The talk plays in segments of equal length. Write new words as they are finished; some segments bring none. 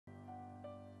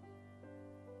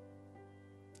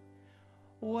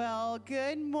Well,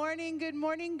 good morning, good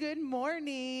morning, good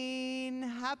morning.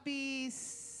 Happy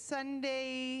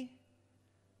Sunday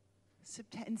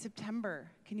in September.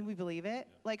 Can we believe it?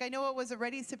 Like, I know it was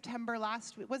already September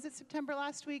last week. Was it September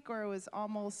last week, or it was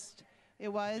almost, it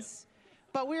was?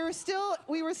 But we were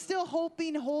still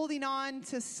holding on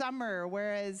to summer,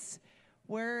 whereas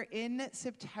we're in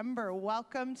September.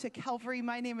 Welcome to Calvary.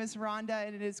 My name is Rhonda,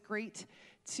 and it is great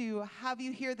to have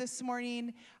you here this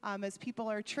morning. As people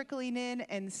are trickling in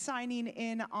and signing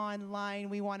in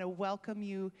online, we want to welcome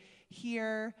you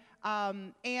here.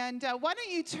 And why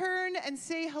don't you turn and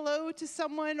say hello to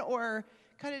someone, or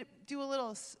kind of do a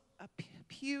little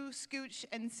pew scooch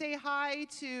and say hi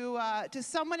to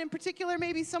someone in particular,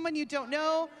 maybe someone you don't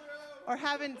know or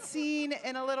haven't seen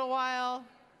in a little while.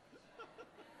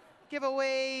 Give a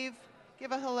wave,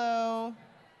 give a hello.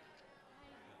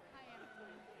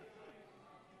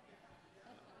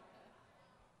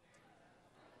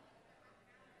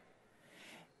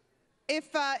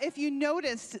 If you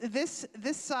noticed, this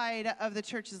side of the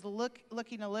church is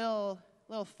looking a little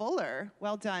fuller.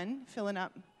 Well done, filling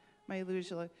up my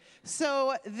illusion.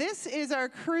 So this is our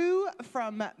crew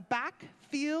from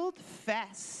Backfield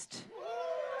Fest.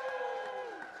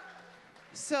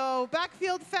 So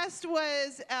Backfield Fest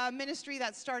was a ministry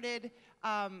that started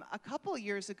a couple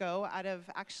years ago out of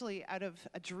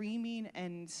a dreaming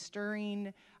and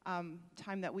stirring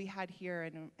time that we had here,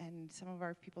 and some of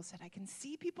our people said, I can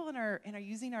see people and are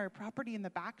using our property in the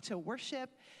back to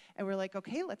worship, and we're like,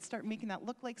 okay, let's start making that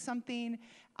look like something,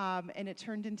 and it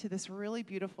turned into this really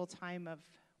beautiful time of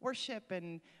worship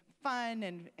and fun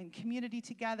and community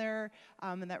together,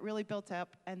 and that really built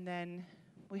up, and then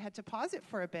we had to pause it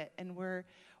for a bit, and we're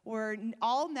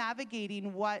all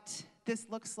navigating what this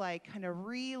looks like, kind of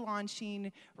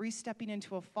relaunching, re-stepping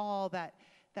into a fall that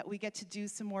we get to do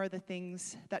some more of the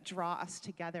things that draw us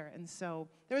together. And so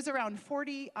there was around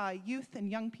 40 youth and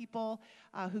young people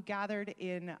who gathered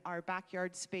in our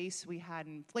backyard space. We had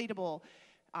inflatable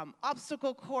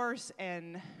obstacle course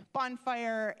and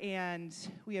bonfire, and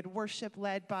we had worship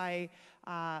led by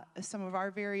some of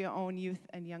our very own youth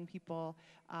and young people,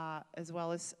 as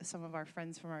well as some of our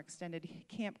friends from our extended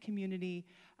camp community,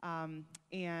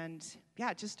 and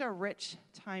yeah, just a rich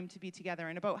time to be together.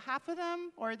 And about half of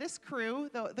them, or this crew,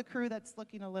 the crew that's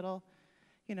looking a little,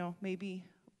 maybe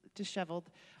disheveled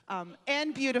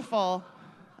and beautiful,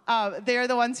 they're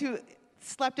the ones who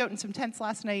slept out in some tents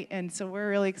last night, and so we're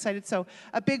really excited. So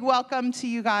a big welcome to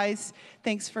you guys.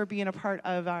 Thanks for being a part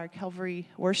of our Calvary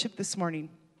worship this morning.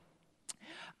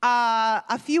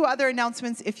 A few other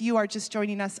announcements. If you are just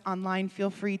joining us online, feel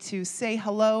free to say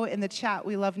hello in the chat.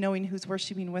 We love knowing who's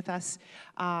worshiping with us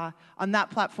on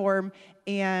that platform.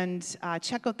 And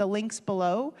check out the links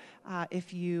below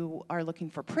if you are looking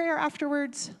for prayer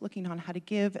afterwards, looking on how to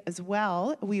give as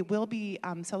well. We will be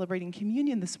celebrating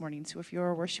communion this morning. So if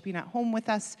you're worshiping at home with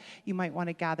us, you might want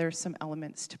to gather some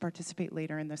elements to participate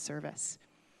later in the service.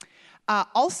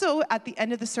 Also, at the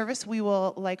end of the service, we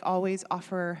will, like always,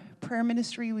 offer prayer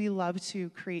ministry. We love to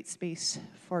create space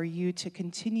for you to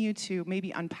continue to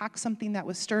maybe unpack something that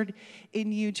was stirred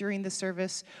in you during the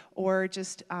service, or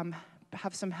just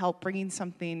have some help bringing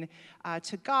something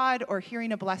to God, or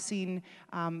hearing a blessing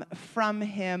from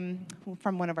Him,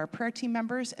 from one of our prayer team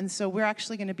members. And so we're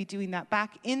actually going to be doing that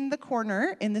back in the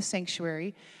corner in the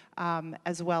sanctuary,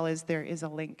 as well as there is a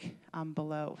link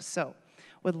below. So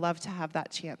would love to have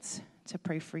that chance to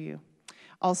pray for you.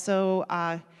 Also,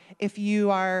 if you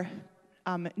are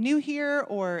new here,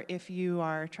 or if you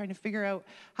are trying to figure out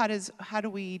how do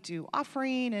we do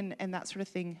offering and that sort of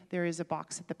thing, there is a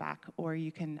box at the back, or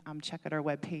you can check out our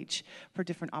webpage for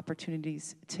different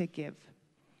opportunities to give.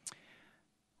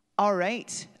 All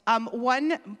right.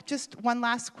 One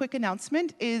last quick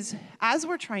announcement is, as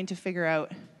we're trying to figure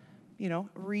out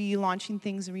relaunching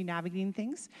things and re-navigating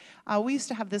things. We used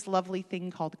to have this lovely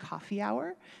thing called coffee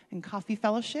hour and coffee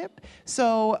fellowship.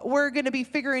 So we're going to be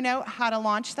figuring out how to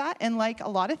launch that. And like a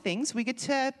lot of things, we get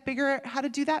to figure out how to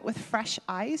do that with fresh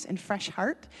eyes and fresh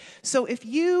heart. So if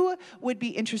you would be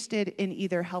interested in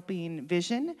either helping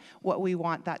vision what we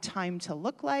want that time to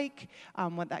look like,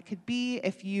 what that could be,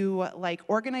 if you like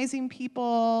organizing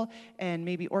people and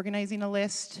maybe organizing a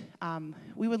list,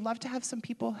 we would love to have some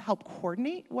people help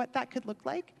coordinate what that could look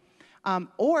like.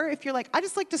 Or if you're like, I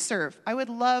just like to serve. I would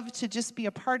love to just be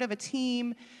a part of a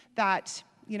team that,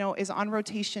 is on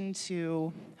rotation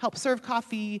to help serve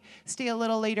coffee, stay a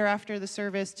little later after the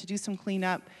service to do some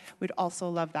cleanup. We'd also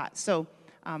love that. So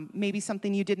maybe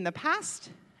something you did in the past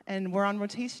and we're on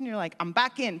rotation, you're like, I'm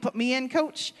back in, put me in,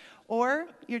 coach. Or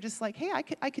you're just like, hey,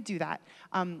 I could do that.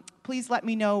 Please let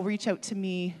me know, reach out to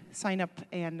me, sign up,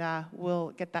 and we'll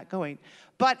get that going.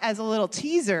 But as a little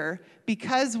teaser,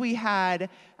 because we had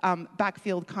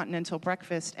Backfield Continental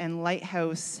Breakfast and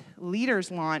Lighthouse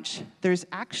Leaders Launch, there's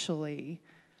actually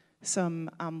some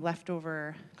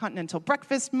leftover continental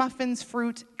breakfast, muffins,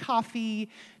 fruit, coffee,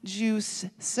 juice.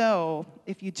 So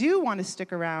if you do want to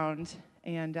stick around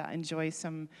and enjoy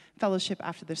some fellowship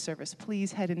after the service,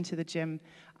 please head into the gym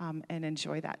and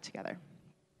enjoy that together.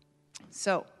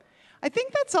 So I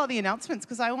think that's all the announcements,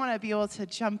 because I want to be able to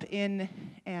jump in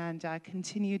and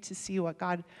continue to see what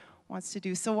God wants to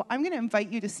do. So I'm going to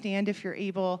invite you to stand if you're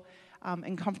able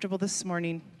and comfortable this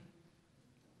morning,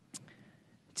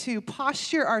 to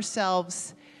posture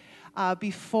ourselves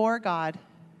before God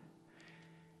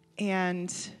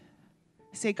and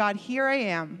say, God, here I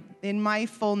am in my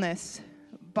fullness,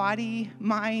 body,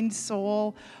 mind,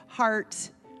 soul,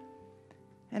 heart,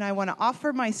 and I want to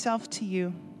offer myself to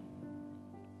you.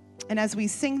 And as we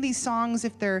sing these songs,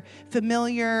 if they're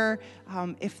familiar,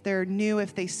 if they're new,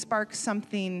 if they spark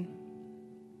something,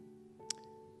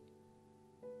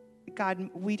 God,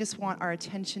 we just want our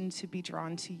attention to be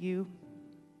drawn to you,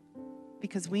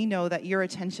 because we know that your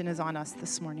attention is on us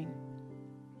this morning.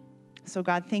 So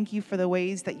God, thank you for the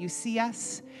ways that you see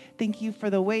us. Thank you for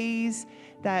the ways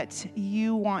that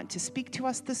you want to speak to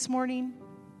us this morning.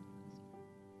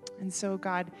 And so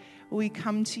God, we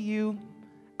come to you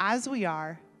as we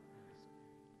are,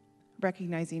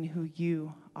 recognizing who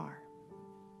you are.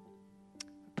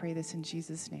 I pray this in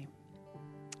Jesus' name.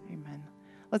 Amen.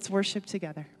 Let's worship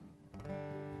together.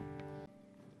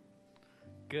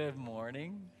 Good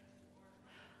morning.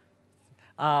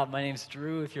 My name's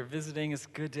Drew. If you're visiting, it's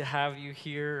good to have you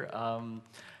here.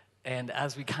 And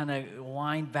as we kind of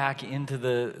wind back into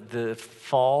the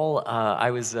fall, I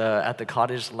was at the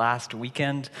cottage last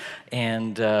weekend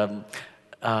and got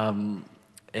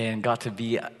to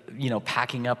be,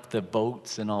 packing up the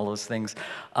boats and all those things.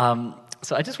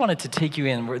 So I just wanted to take you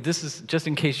in. This is just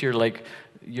in case you're like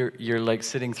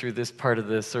sitting through this part of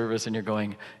the service and you're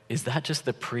going, is that just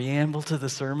the preamble to the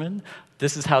sermon?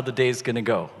 This is how the day's going to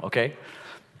go, okay?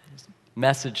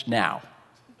 Message now.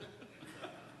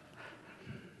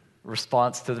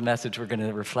 Response to the message, we're going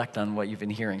to reflect on what you've been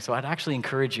hearing. So I'd actually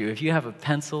encourage you, if you have a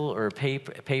pencil or a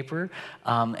paper,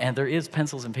 and there is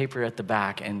pencils and paper at the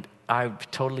back, and I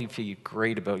totally feel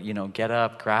great about, get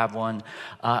up, grab one.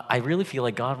 I really feel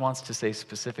like God wants to say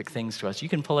specific things to us. You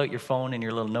can pull out your phone and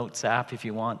your little notes app if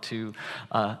you want to,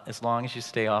 as long as you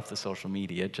stay off the social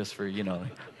media, just for,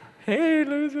 hey,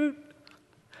 Elizabeth.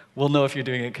 We'll know if you're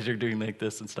doing it because you're doing like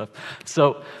this and stuff.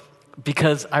 So,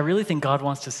 because I really think God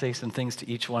wants to say some things to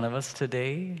each one of us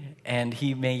today, and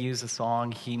he may use a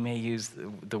song, he may use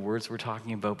the words we're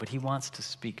talking about, but he wants to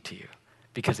speak to you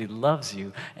because he loves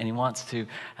you, and he wants to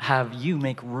have you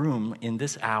make room in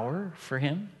this hour for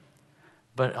him,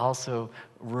 but also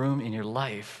room in your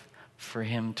life for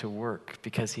him to work,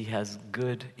 because he has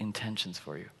good intentions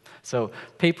for you. So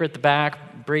paper at the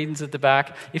back, Braden's at the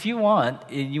back. If you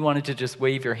wanted to just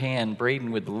wave your hand,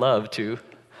 Braden would love to.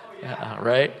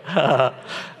 Right?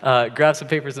 Grab some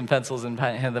papers and pencils and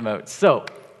hand them out. So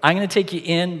I'm going to take you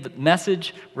in,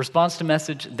 message, response to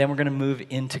message, then we're going to move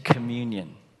into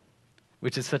communion,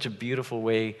 which is such a beautiful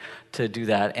way to do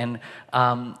that. And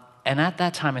at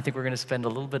that time, I think we're going to spend a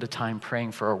little bit of time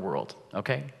praying for our world,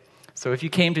 okay? So if you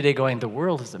came today going, the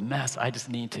world is a mess, I just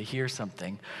need to hear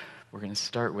something, we're going to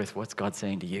start with what's God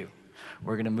saying to you.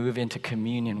 We're going to move into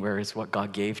communion, where it's what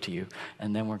God gave to you,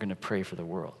 and then we're going to pray for the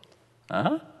world.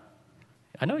 Uh-huh.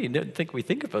 I know you didn't think we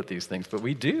think about these things, but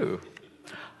we do.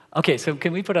 Okay, so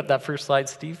can we put up that first slide,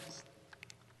 Steve?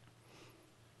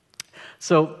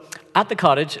 So at the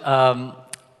cottage,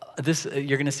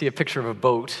 you're going to see a picture of a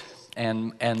boat,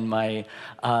 and my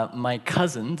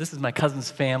cousin. This is my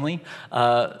cousin's family,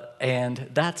 and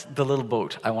that's the little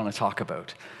boat I want to talk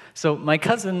about. So my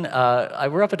cousin,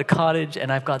 we're up at the cottage,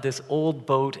 and I've got this old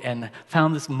boat, and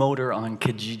found this motor on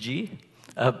Kijiji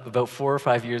about 4 or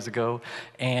 5 years ago,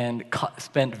 and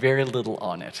spent very little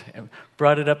on it. And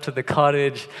brought it up to the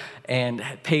cottage and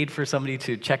paid for somebody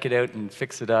to check it out and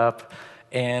fix it up.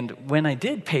 And when I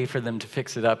did pay for them to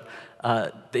fix it up,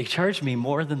 they charged me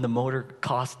more than the motor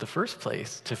cost the first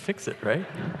place to fix it, right?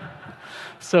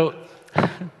 So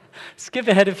skip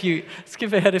ahead a few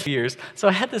years. So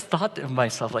I had this thought of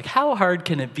myself, like, how hard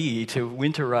can it be to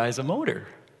winterize a motor?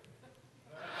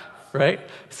 Right?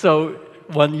 So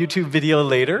one YouTube video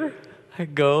later, I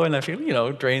go and I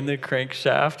feel, drain the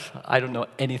crankshaft. I don't know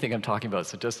anything I'm talking about,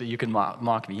 so just so you can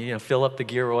mock me, fill up the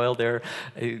gear oil there,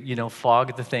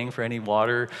 fog the thing for any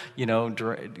water,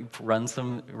 run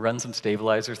some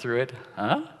stabilizer through it.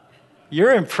 Huh?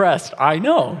 You're impressed, I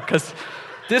know, because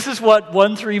this is what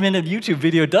 1 3-minute YouTube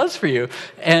video does for you.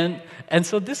 And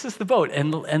so this is the boat.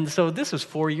 And so this was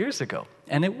 4 years ago.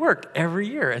 And it worked every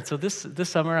year. And so this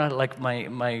summer, like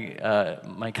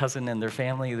my cousin and their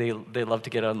family, they love to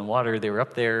get on the water. They were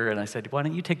up there, and I said, why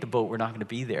don't you take the boat? We're not going to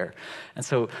be there. And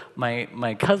so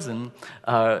my cousin,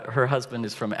 her husband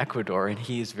is from Ecuador, and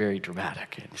he's very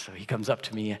dramatic. And so he comes up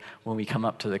to me when we come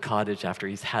up to the cottage after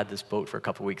he's had this boat for a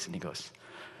couple weeks, and he goes,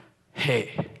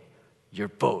 hey, your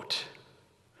boat,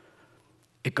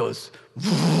 it goes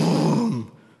vroom,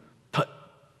 put,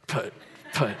 put,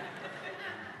 put.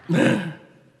 And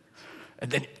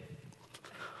then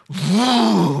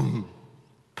vroom,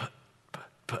 put, put,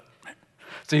 put.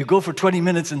 So you go for 20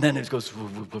 minutes and then it goes vroom,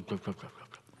 vroom, vroom, vroom, vroom.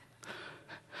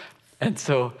 And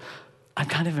so I'm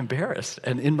kind of embarrassed.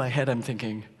 And in my head I'm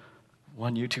thinking,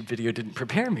 one YouTube video didn't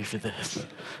prepare me for this.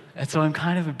 And so I'm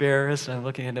kind of embarrassed, and I'm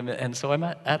looking at him, and so I'm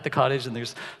at the cottage, and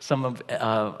there's some of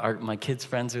my kids'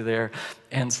 friends are there,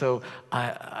 and so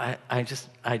I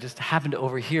just happened to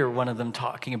overhear one of them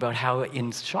talking about how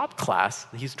in shop class,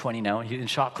 he's 20 now, in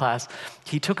shop class,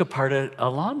 he took apart a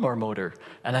lawnmower motor,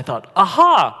 and I thought,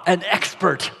 aha, an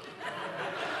expert,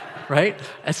 right?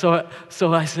 And so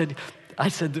I said,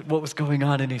 what was going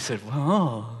on, and he said,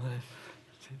 well,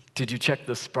 did you check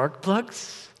the spark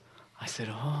plugs? I said,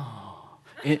 oh.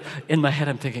 In my head,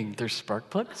 I'm thinking, there's spark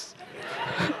plugs?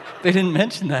 They didn't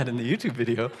mention that in the YouTube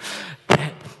video.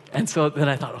 And so then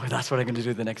I thought, oh, that's what I'm going to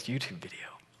do the next YouTube video.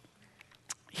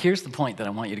 Here's the point that I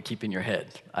want you to keep in your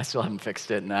head. I still haven't fixed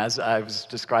it. And as I was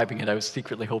describing it, I was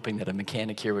secretly hoping that a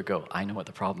mechanic here would go, I know what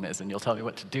the problem is, and you'll tell me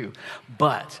what to do.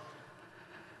 But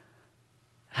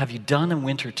have you done a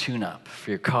winter tune-up for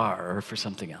your car or for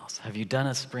something else? Have you done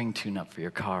a spring tune-up for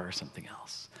your car or something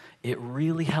else? It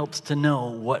really helps to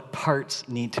know what parts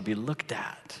need to be looked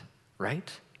at,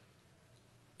 right?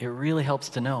 It really helps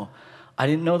to know. I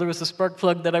didn't know there was a spark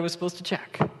plug that I was supposed to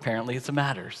check. Apparently it's a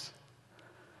matters.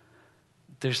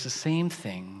 There's the same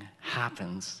thing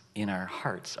happens in our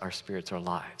hearts, our spirits, our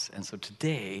lives. And so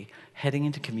today, heading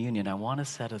into communion, I want to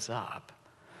set us up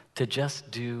to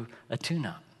just do a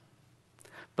tune-up.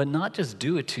 But not just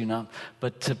do a tune-up,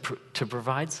 but to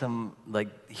provide some, like,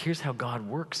 here's how God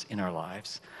works in our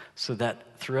lives, so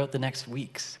that throughout the next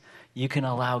weeks, you can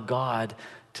allow God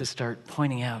to start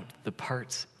pointing out the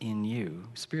parts in you,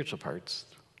 spiritual parts,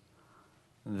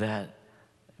 that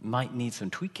might need some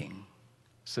tweaking,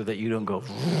 so that you don't go,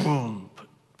 vroom,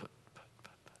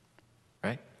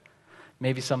 right?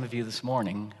 Maybe some of you this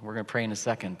morning, we're going to pray in a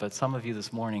second, but some of you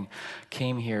this morning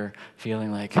came here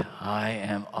feeling like, I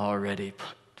am already,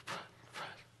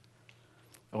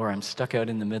 or I'm stuck out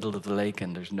in the middle of the lake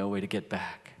and there's no way to get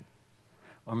back.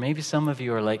 Or maybe some of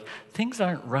you are like, things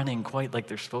aren't running quite like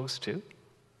they're supposed to.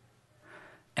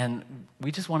 And we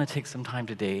just want to take some time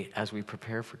today as we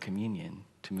prepare for communion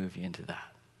to move you into that.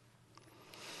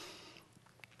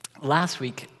 Last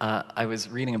week, I was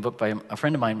reading a book by a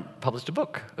friend of mine published a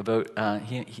book about,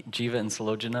 Jiva and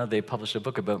Salojana, they published a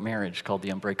book about marriage called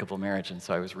The Unbreakable Marriage, and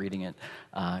so I was reading it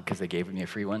because they gave me a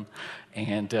free one,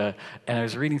 and I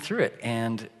was reading through it,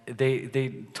 and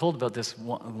they told about this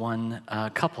one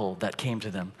couple that came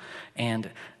to them, and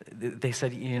they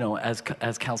said, you know, as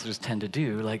counselors tend to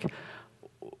do, like,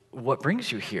 what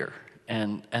brings you here?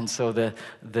 And so the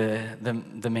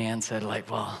man said,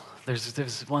 like, well,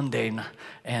 there's one day,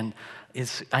 and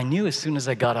I knew as soon as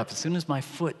I got up, as soon as my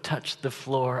foot touched the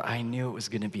floor, I knew it was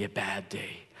going to be a bad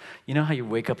day. You know how you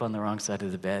wake up on the wrong side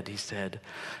of the bed, he said.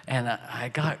 And I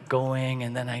got going,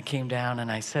 and then I came down,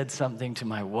 and I said something to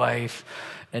my wife,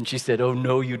 and she said, oh,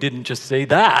 no, you didn't just say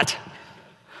that.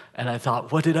 And I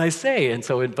thought, what did I say? And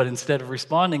so, but instead of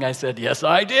responding, I said, yes,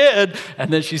 I did.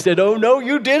 And then she said, oh, no,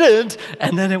 you didn't.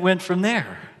 And then it went from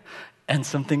there. And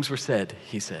some things were said,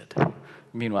 he said.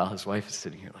 Meanwhile, his wife is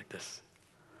sitting here like this.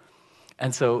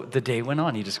 And so the day went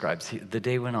on, he describes. The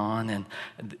day went on, and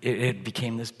it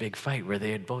became this big fight where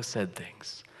they had both said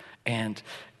things. And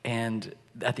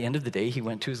at the end of the day, he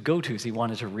went to his go-tos. He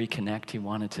wanted to reconnect. He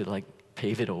wanted to, like,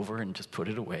 pave it over and just put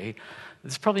it away.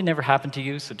 This probably never happened to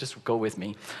you, so just go with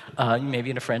me.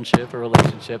 Maybe in a friendship or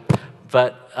relationship.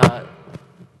 But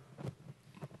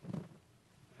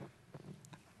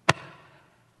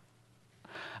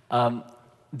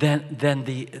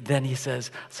then he says,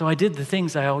 so I did the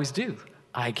things I always do.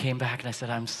 I came back and I said,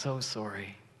 I'm so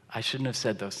sorry. I shouldn't have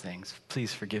said those things.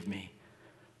 Please forgive me.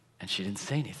 And she didn't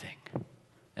say anything.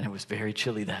 And it was very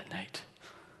chilly that night.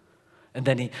 And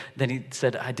then he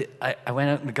said, I went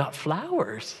out and got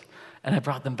flowers. And I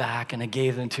brought them back and I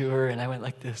gave them to her and I went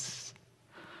like this.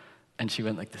 And she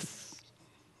went like this.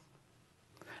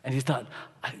 And he thought,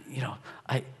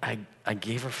 I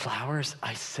gave her flowers.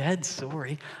 I said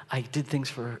sorry. I did things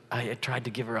for her. I tried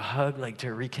to give her a hug, like to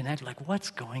reconnect. Like,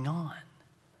 what's going on?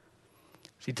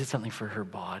 So he did something for her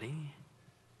body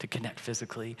to connect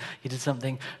physically. He did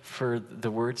something for the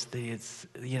words,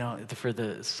 for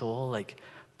the soul. Like,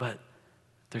 but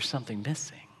there's something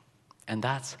missing. And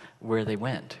that's where they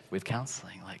went with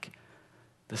counseling. Like,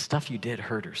 the stuff you did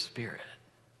hurt her spirit.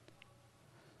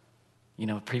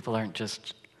 People aren't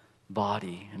just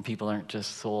body, and people aren't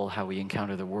just soul, how we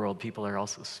encounter the world. People are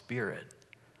also spirit.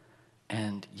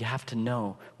 And you have to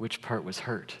know which part was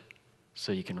hurt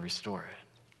so you can restore it.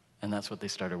 And that's what they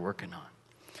started working on.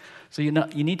 So you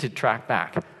need to track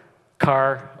back.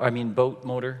 Boat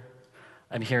motor.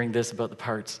 I'm hearing this about the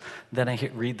parts. Then I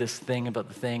read this thing about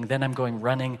the thing. Then I'm going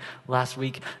running last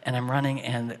week, and I'm running,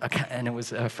 and it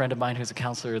was a friend of mine who's a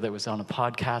counselor that was on a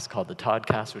podcast called The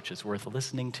Toddcast, which is worth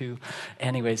listening to.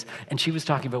 Anyways, and she was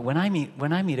talking about when I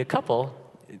meet a couple,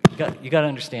 you got to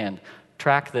understand,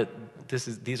 track that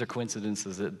these are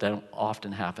coincidences that don't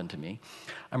often happen to me.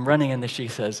 I'm running, and she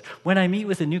says, when I meet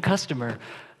with a new customer,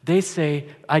 they say,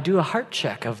 I do a heart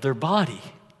check of their body,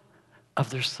 of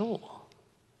their soul,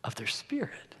 of their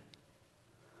spirit.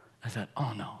 I thought,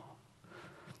 oh no.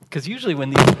 Because usually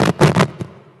when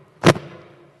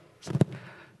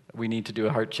we need to do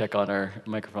a heart check on our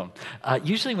microphone.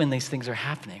 Usually when these things are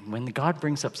happening, when God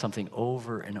brings up something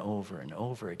over and over and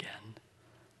over again,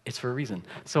 it's for a reason.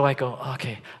 So I go,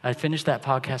 okay, I finished that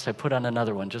podcast, I put on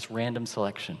another one, just random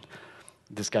selection.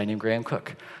 This guy named Graham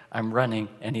Cook. I'm running,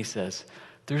 and he says,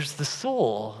 there's the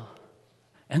soul,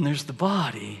 and there's the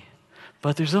body,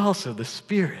 but there's also the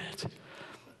spirit.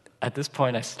 At this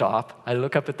point, I stop. I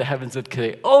look up at the heavens and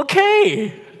say,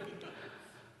 okay.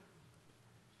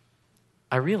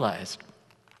 I realized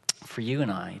for you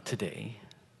and I today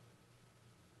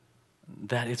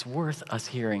that it's worth us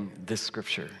hearing this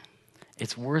scripture.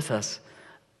 It's worth us.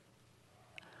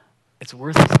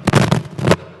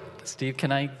 Steve,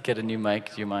 can I get a new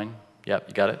mic? Do you mind? Yep,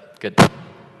 you got it? Good.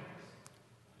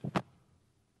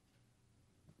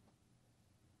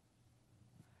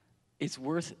 It's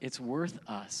worth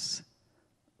us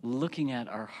looking at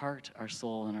our heart, our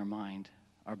soul, and our mind,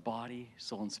 our body,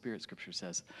 soul, and spirit, Scripture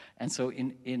says. And so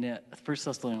in 1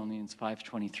 Thessalonians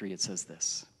 5:23, it says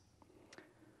this.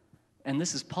 And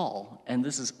this is Paul, and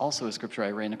this is also a scripture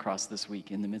I ran across this week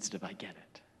in the midst of I Get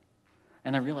It.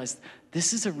 And I realized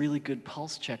this is a really good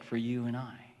pulse check for you and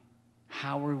I.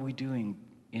 How are we doing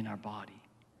in our body?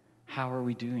 How are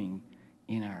we doing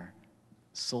in our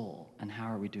soul, and how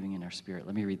are we doing in our spirit?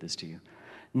 Let me read this to you.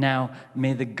 Now,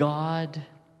 may the God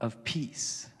of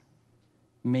peace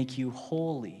make you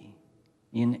holy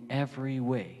in every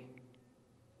way,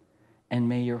 and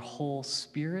may your whole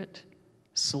spirit,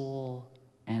 soul,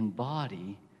 and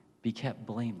body be kept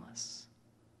blameless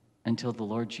until the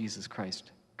Lord Jesus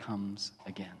Christ comes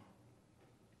again.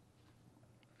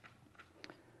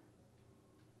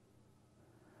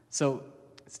 So,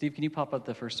 Steve, can you pop up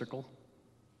the first circle?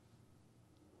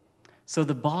 So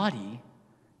the body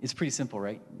is pretty simple,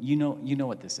 right? You know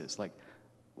what this is. Like,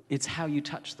 it's how you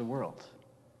touch the world.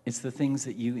 It's the things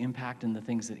that you impact and the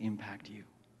things that impact you.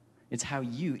 It's how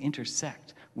you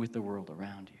intersect with the world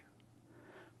around you.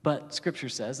 But Scripture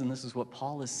says, and this is what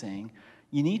Paul is saying,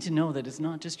 you need to know that it's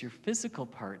not just your physical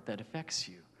part that affects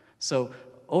you. So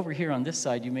over here on this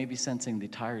side, you may be sensing the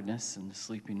tiredness and the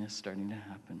sleepiness starting to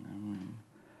happen.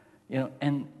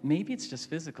 And maybe it's just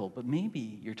physical, but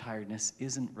maybe your tiredness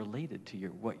isn't related to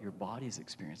what your body's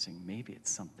experiencing. Maybe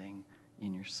it's something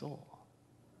in your soul.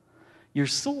 Your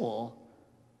soul,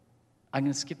 I'm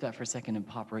going to skip that for a second and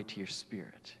pop right to your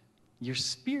spirit. Your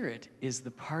spirit is the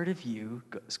part of you,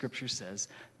 Scripture says,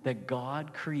 that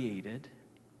God created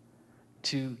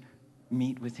to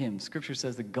meet with him. Scripture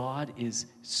says that God is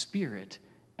spirit,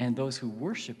 and those who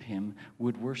worship him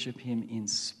would worship him in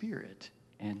spirit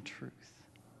and truth.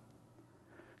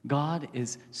 God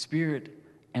is spirit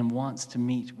and wants to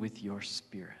meet with your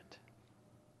spirit.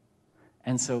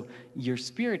 And so your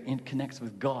spirit connects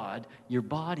with God, your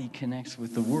body connects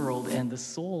with the world, and the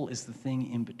soul is the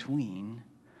thing in between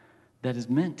that is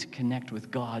meant to connect with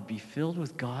God, be filled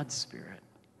with God's spirit,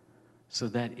 so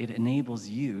that it enables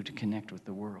you to connect with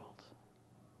the world.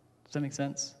 Does that make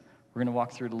sense? We're going to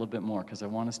walk through it a little bit more because I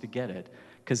want us to get it,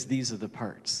 because these are the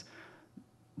parts.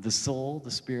 The soul,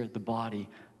 the spirit, the body.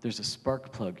 There's a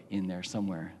spark plug in there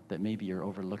somewhere that maybe you're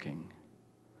overlooking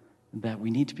that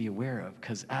we need to be aware of,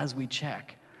 because as we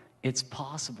check, it's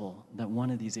possible that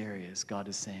one of these areas, God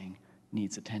is saying,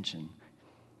 needs attention.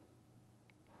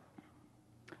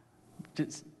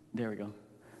 There we go.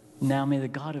 Now may the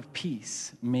God of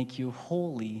peace make you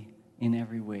holy in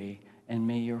every way, and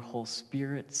may your whole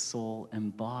spirit, soul,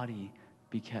 and body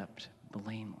be kept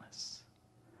blameless.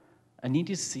 I need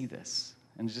you to see this,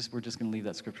 and we're just going to leave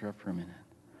that scripture up for a minute.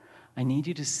 I need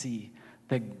you to see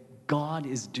that God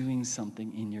is doing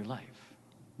something in your life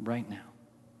right now.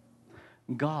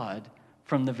 God,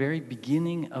 from the very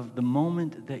beginning of the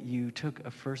moment that you took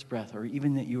a first breath, or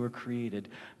even that you were created,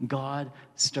 God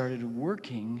started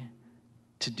working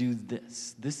to do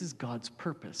this. This is God's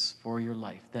purpose for your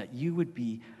life, that you would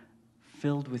be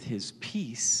filled with his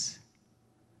peace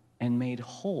and made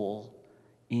whole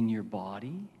in your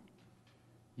body,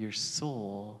 your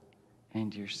soul,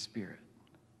 and your spirit.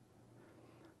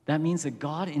 That means that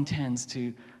God intends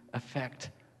to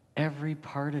affect every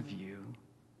part of you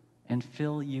and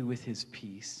fill you with his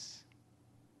peace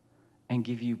and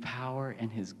give you power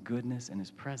and his goodness and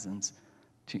his presence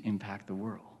to impact the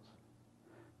world.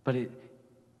 But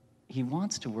he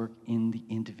wants to work in the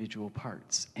individual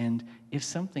parts. And if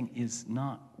something is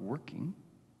not working,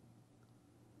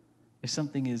 if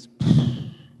something is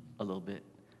a little bit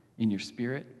in your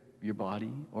spirit, your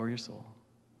body, or your soul,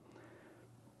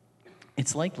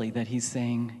 it's likely that he's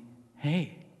saying,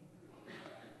 hey,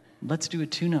 let's do a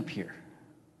tune-up here.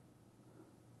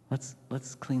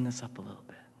 Let's clean this up a little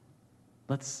bit.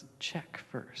 Let's check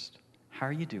first. How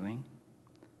are you doing?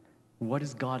 What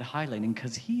is God highlighting?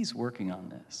 Because he's working on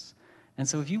this. And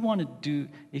so if you want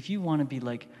to be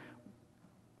like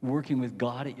working with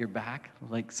God at your back,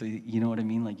 like, so you know what I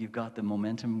mean? Like you've got the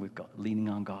momentum with God, leaning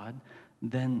on God,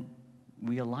 then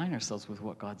we align ourselves with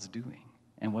what God's doing.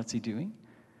 And what's he doing?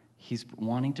 He's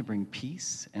wanting to bring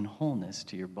peace and wholeness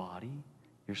to your body,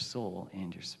 your soul,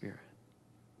 and your spirit.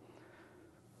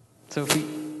 So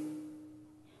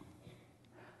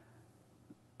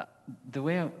the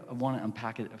way I want to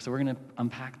unpack it, so we're going to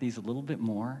unpack these a little bit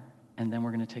more, and then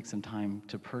we're going to take some time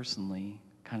to personally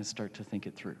kind of start to think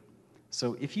it through.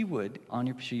 So if you would, on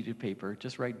your sheet of paper,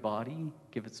 just write body,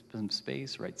 give it some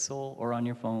space, write soul, or on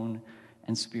your phone,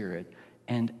 and spirit.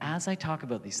 And as I talk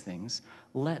about these things,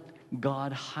 let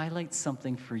God highlight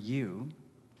something for you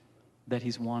that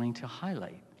he's wanting to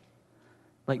highlight.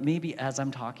 Like maybe as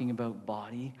I'm talking about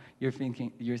body, you're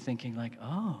thinking like,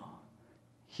 oh,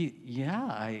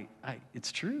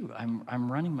 it's true.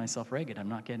 I'm running myself ragged. I'm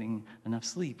not getting enough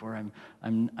sleep, or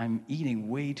I'm eating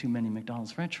way too many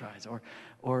McDonald's French fries,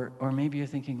 or maybe you're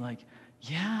thinking like,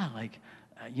 yeah, like,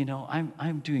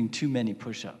 I'm doing too many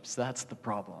push-ups. That's the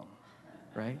problem,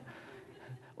 right?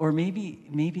 Or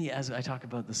maybe as I talk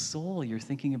about the soul, you're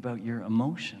thinking about your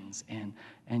emotions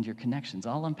and your connections.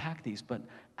 I'll unpack these, but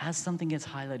as something gets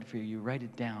highlighted for you, write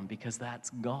it down, because that's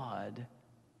God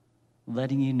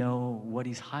letting you know what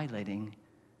he's highlighting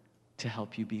to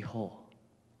help you be whole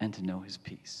and to know his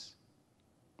peace.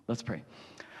 Let's pray.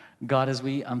 God, as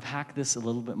we unpack this a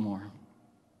little bit more,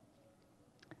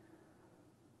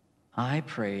 I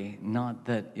pray not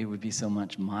that it would be so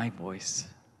much my voice,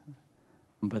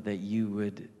 but that you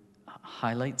would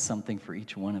highlight something for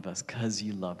each one of us because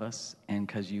you love us and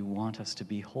because you want us to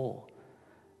be whole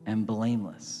and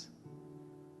blameless.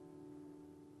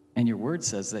 And your word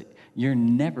says that you're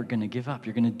never going to give up.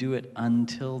 You're going to do it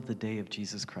until the day of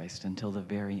Jesus Christ, until the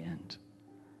very end.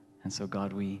 And so,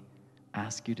 God, we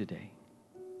ask you today,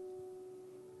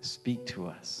 speak to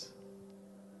us,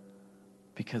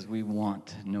 because we want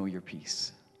to know your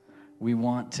peace. We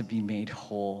want to be made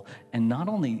whole, and not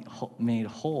only made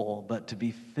whole, but to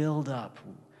be filled up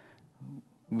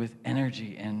with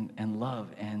energy and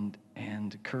love and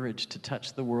courage to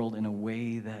touch the world in a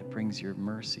way that brings your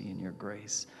mercy and your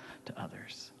grace to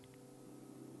others.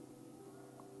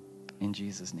 In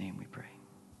Jesus' name we pray.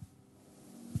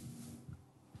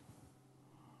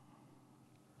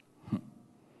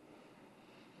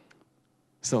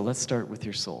 So let's start with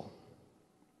your soul.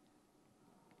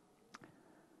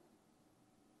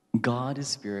 God is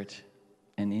spirit,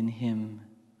 and in him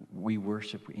we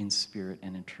worship in spirit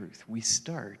and in truth.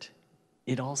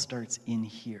 It all starts in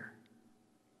here.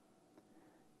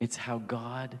 It's how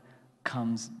God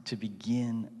comes to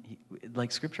begin.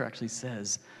 Like Scripture actually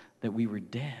says that we were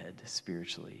dead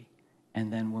spiritually,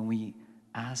 and then when we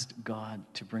asked God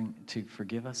to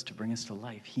forgive us, to bring us to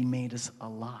life, he made us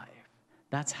alive.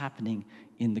 That's happening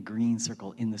in the green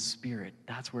circle, in the spirit.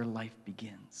 That's where life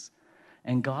begins.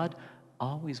 And God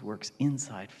always works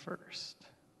inside first.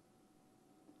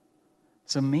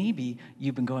 So maybe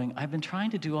you've been going, I've been trying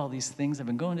to do all these things. I've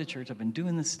been going to church. I've been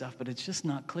doing this stuff, but it's just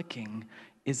not clicking.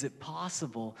 Is it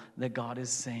possible that God is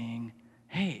saying,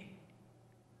 hey,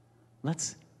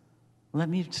 let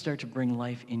me start to bring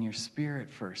life in your spirit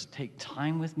first. Take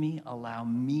time with me. Allow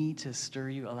me to stir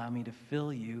you. Allow me to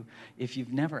fill you. If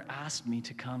you've never asked me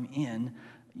to come in,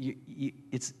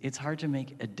 It's hard to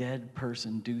make a dead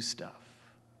person do stuff.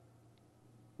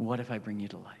 What if I bring you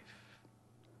to life?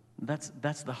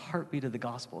 That's the heartbeat of the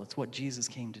gospel. It's what Jesus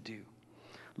came to do.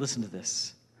 Listen to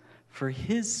this. For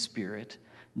his Spirit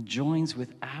joins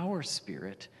with our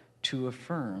spirit to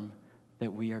affirm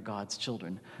that we are God's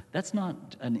children. That's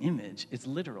not an image, it's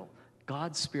literal.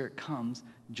 God's Spirit comes,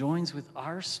 joins with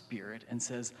our spirit, and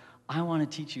says, I want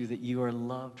to teach you that you are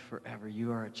loved forever.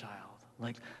 You are a child.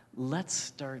 Like, let's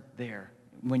start there.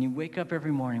 When you wake up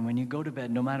every morning, when you go to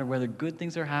bed, no matter whether good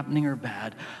things are happening or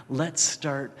bad, let's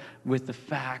start with the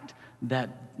fact that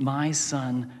my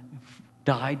son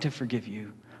died to forgive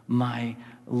you. My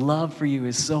love for you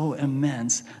is so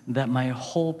immense that my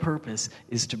whole purpose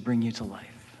is to bring you to life.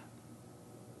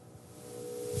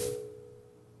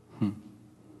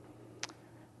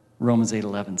 Romans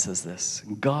 8:11 says this,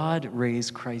 God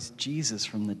raised Christ Jesus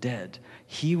from the dead.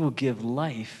 He will give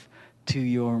life to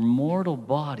your mortal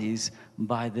bodies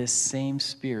by this same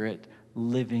Spirit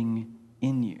living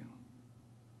in you.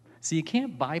 So you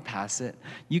can't bypass it.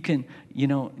 You can,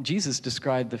 Jesus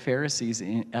described the Pharisees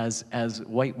as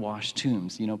whitewashed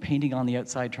tombs, painting on the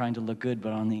outside trying to look good,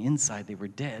 but on the inside they were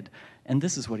dead. And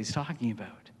this is what he's talking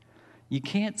about. You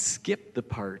can't skip the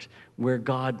part where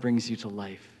God brings you to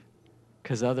life,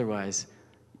 because otherwise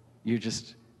you're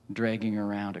just dragging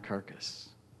around a carcass,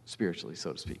 spiritually,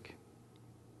 so to speak.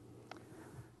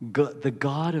 The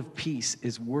God of peace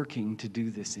is working to do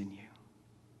this in you.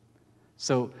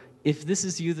 So if this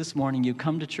is you this morning, you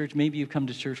come to church, maybe you've come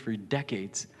to church for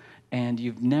decades, and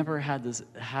you've never had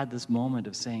this moment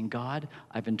of saying, God,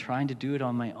 I've been trying to do it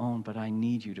on my own, but I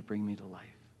need you to bring me to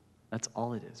life. That's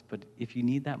all it is. But if you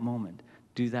need that moment,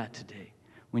 do that today.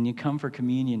 When you come for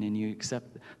communion and you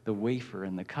accept the wafer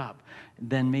and the cup,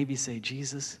 then maybe say,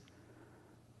 Jesus,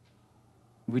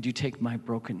 would you take my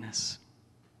brokenness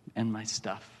and my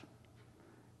stuff,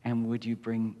 and would you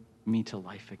bring me to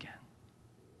life again?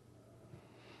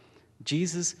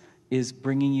 Jesus is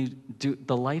bringing you,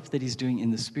 the life that he's doing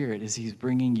in the Spirit is he's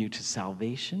bringing you to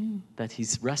salvation, that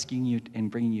he's rescuing you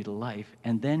and bringing you to life,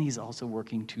 and then he's also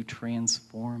working to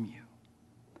transform you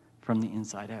from the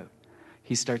inside out.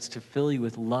 He starts to fill you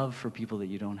with love for people that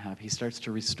you don't have. He starts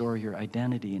to restore your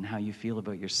identity and how you feel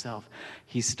about yourself.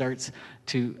 He starts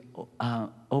to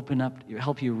open up,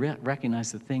 help you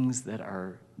recognize the things that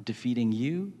are defeating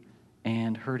you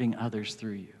and hurting others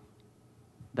through you.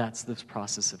 That's the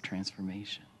process of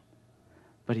transformation.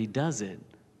 But he does it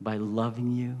by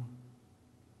loving you,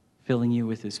 filling you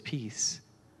with his peace,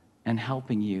 and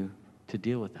helping you to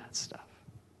deal with that stuff.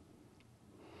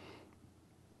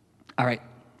 All right,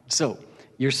 so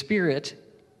your spirit,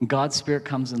 God's Spirit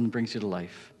comes and brings you to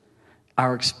life.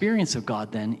 Our experience of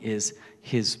God then is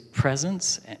his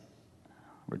presence.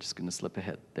 We're just going to slip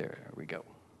ahead. There we go.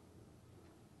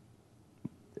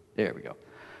 There we go.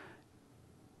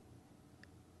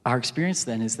 Our experience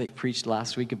then is they preached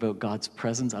last week about God's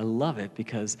presence. I love it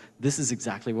because this is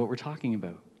exactly what we're talking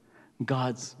about.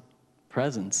 God's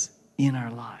presence in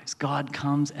our lives. God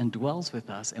comes and dwells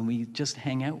with us, and we just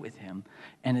hang out with him,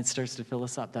 and it starts to fill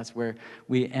us up. That's where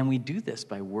we do this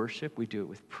by worship. We do it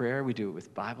with prayer. We do it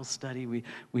with Bible study.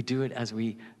 We do it as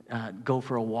we go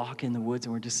for a walk in the woods,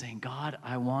 and we're just saying, God,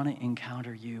 I want to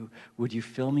encounter you. Would you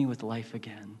fill me with life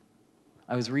again?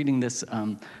 I was reading this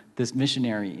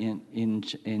missionary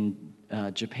in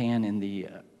Japan in the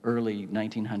early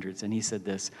 1900s, and he said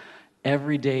this: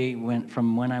 every day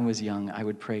from when I was young, I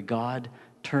would pray, God,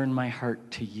 turn my heart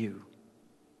to you.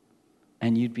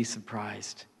 And you'd be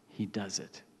surprised, he does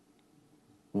it.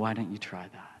 Why don't you try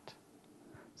that?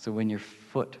 So when your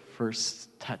foot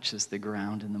first touches the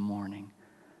ground in the morning,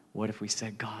 what if we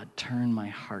said, God, turn my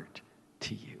heart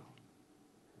to you,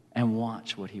 and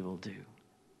watch what he will do,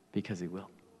 because he will.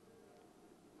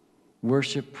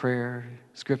 Worship, prayer,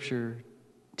 scripture,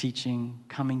 teaching,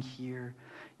 coming here,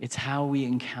 it's how we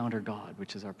encounter God,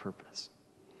 which is our purpose.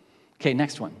 Okay,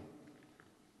 next one.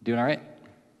 Doing all right?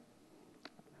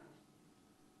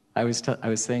 I was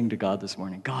saying to God this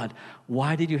morning, God,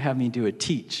 why did you have me do a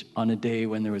teach on a day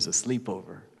when there was a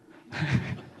sleepover?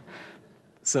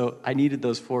 So I needed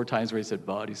those 4 times where he said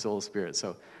body, soul, spirit.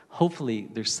 So hopefully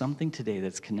there's something today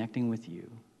that's connecting with you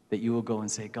that you will go and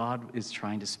say, God is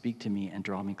trying to speak to me and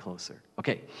draw me closer.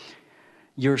 Okay,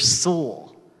 your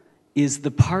soul is the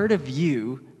part of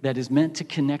you that is meant to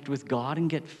connect with God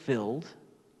and get filled.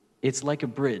 It's like a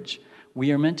bridge.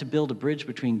 We are meant to build a bridge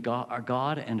between our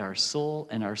God and our soul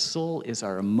is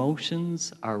our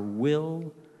emotions, our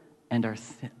will, and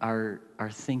our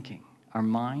thinking, our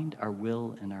mind, our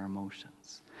will, and our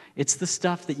emotions. It's the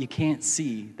stuff that you can't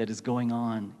see that is going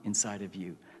on inside of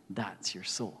you. That's your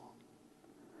soul.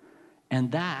 And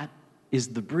that is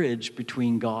the bridge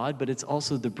between God, but it's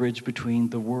also the bridge between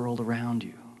the world around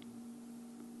you.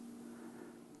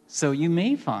 So you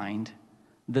may find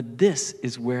that this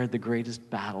is where the greatest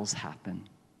battles happen.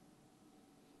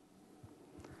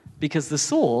 Because the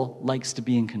soul likes to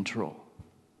be in control.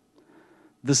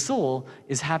 The soul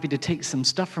is happy to take some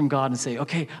stuff from God and say,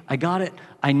 okay, I got it.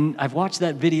 I've watched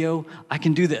that video. I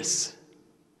can do this.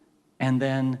 And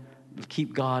then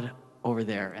keep God over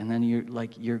there. And then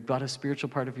you've got a spiritual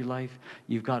part of your life.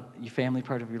 You've got your family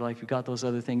part of your life. You've got those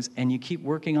other things. And you keep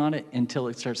working on it until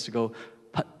it starts to go,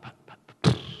 put, put, put,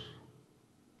 put.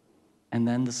 And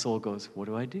then the soul goes, what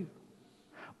do I do?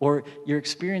 Or you're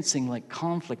experiencing like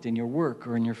conflict in your work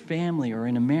or in your family or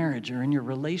in a marriage or in your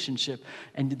relationship,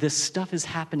 and this stuff is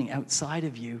happening outside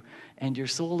of you, and your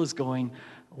soul is going,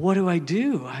 what do I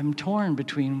do? I'm torn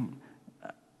between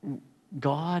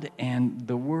God and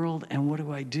the world, and what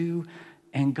do I do?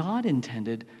 And God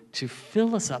intended to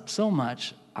fill us up so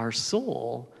much, our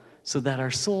soul, so that our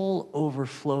soul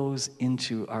overflows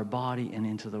into our body and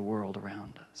into the world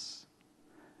around us.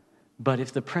 But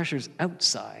if the pressures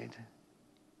outside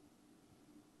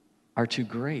are too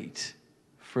great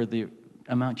for the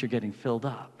amount you're getting filled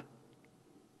up,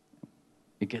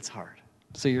 it gets hard.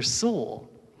 So your soul,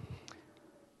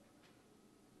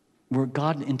 where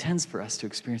God intends for us to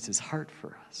experience his heart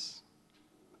for us,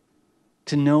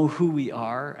 to know who we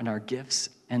are and our gifts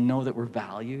and know that we're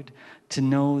valued, to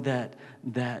know that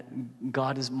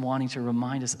God is wanting to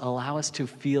remind us, allow us to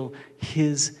feel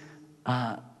his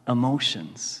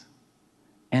emotions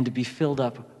and to be filled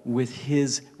up with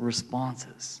his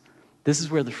responses. This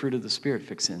is where the fruit of the Spirit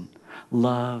fits in.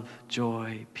 Love,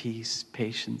 joy, peace,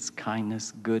 patience,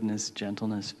 kindness, goodness,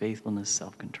 gentleness, faithfulness,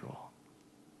 self-control.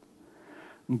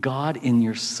 God in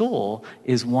your soul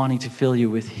is wanting to fill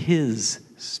you with his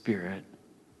Spirit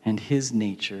and his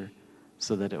nature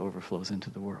so that it overflows into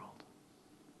the world.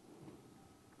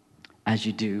 As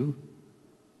you do,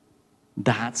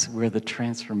 that's where the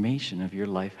transformation of your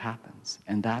life happens.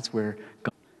 And that's where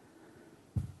God...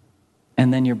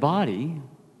 And then your body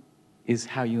is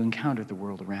how you encounter the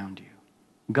world around you.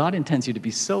 God intends you to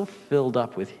be so filled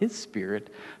up with his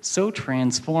Spirit, so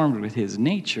transformed with his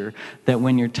nature, that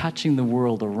when you're touching the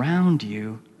world around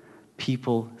you,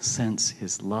 people sense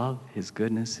his love, his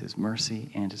goodness, his mercy,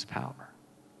 and his power.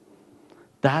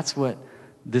 That's what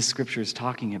this scripture is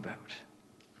talking about.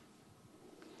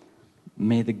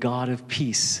 May the God of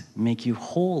peace make you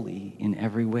holy in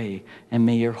every way, and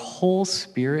may your whole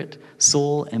spirit,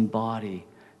 soul, and body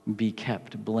be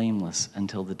kept blameless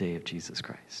until the day of Jesus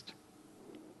Christ.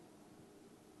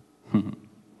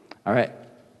 All right.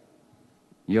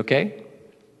 You okay?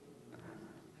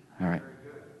 All right.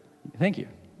 Thank you.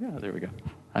 Yeah, there we go.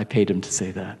 I paid him to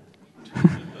say that.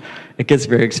 It gets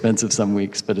very expensive some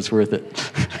weeks, but it's worth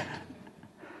it.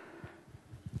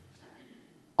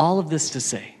 All of this to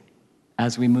say,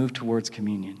 as we move towards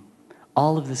communion,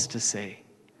 all of this to say,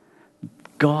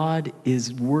 God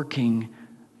is working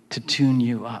to tune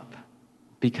you up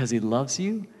because he loves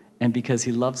you and because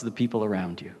he loves the people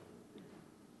around you.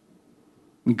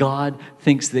 God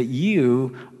thinks that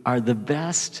you are the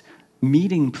best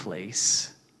meeting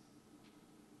place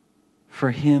for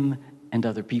him and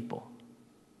other people.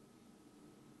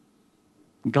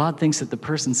 God thinks that the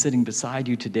person sitting beside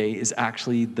you today is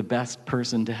actually the best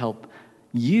person to help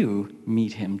you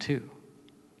meet him too.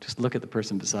 Just look at the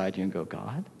person beside you and go,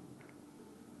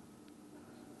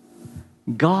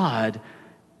 God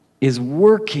is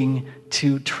working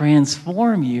to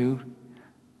transform you,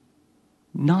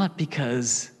 not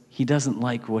because he doesn't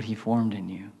like what he formed in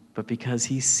you, but because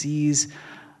he sees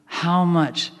how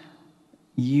much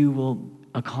you will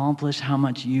accomplish, how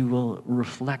much you will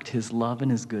reflect his love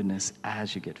and his goodness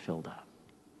as you get filled up.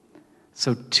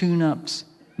 So tune-ups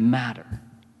matter.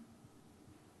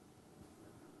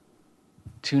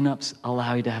 Tune-ups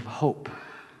allow you to have hope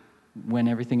when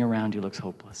everything around you looks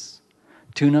hopeless.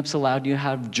 Tune-ups allow you to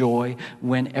have joy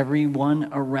when everyone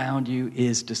around you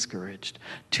is discouraged.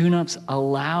 Tune-ups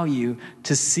allow you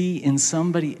to see in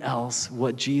somebody else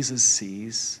what Jesus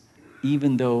sees,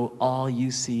 even though all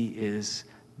you see is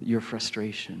your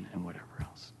frustration and whatever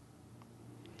else.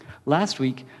 Last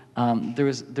week, there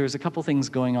was a couple things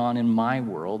going on in my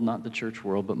world, not the church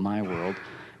world, but my world.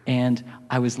 And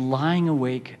I was lying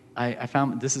awake. I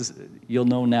found you'll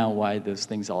know now why those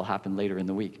things all happened later in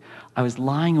the week. I was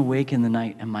lying awake in the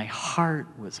night and my heart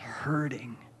was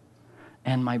hurting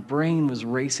and my brain was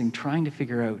racing, trying to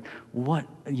figure out what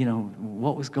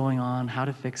was going on, how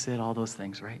to fix it, all those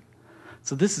things, right?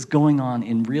 So this is going on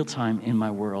in real time in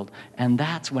my world, and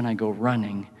that's when I go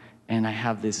running and I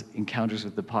have these encounters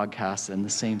with the podcast and the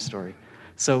same story.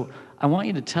 So I want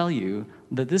you to tell you,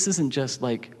 that this isn't just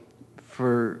like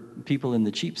for people in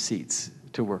the cheap seats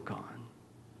to work on.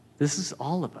 This is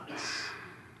all of us.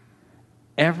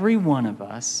 Every one of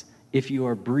us, if you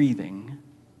are breathing,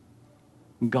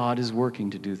 God is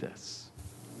working to do this.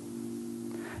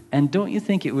 And don't you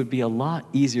think it would be a lot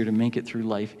easier to make it through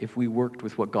life if we worked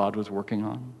with what God was working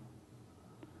on?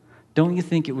 Don't you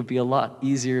think it would be a lot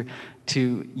easier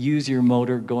to use your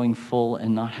motor going full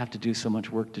and not have to do so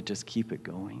much work to just keep it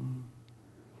going?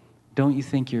 Don't you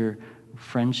think your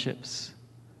friendships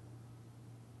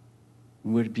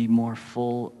would be more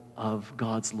full of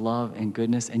God's love and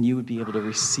goodness, and you would be able to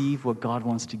receive what God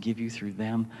wants to give you through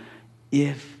them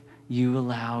if you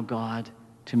allow God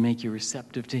to make you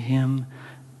receptive to Him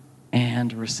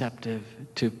and receptive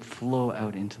to flow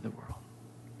out into the world?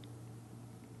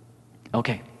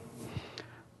 Okay,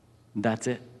 that's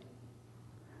it.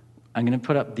 I'm going to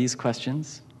put up these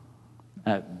questions.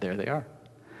 There they are.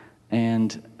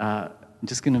 And I'm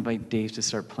just going to invite Dave to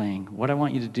start playing. What I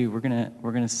want you to do, we're going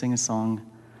to sing a song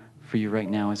for you right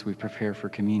now as we prepare for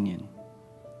communion.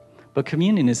 But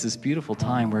communion is this beautiful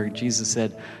time where Jesus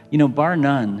said, bar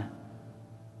none,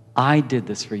 I did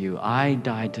this for you. I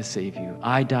died to save you.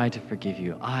 I died to forgive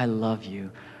you. I love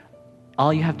you.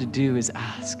 All you have to do is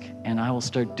ask, and I will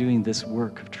start doing this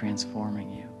work of transforming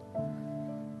you.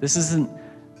 This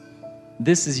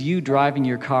is you driving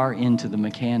your car into the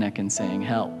mechanic and saying,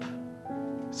 help,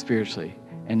 spiritually.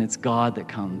 And it's God that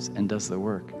comes and does the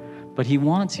work. But He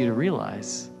wants you to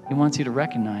realize, He wants you to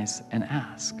recognize and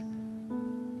ask,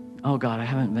 oh God, I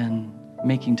haven't been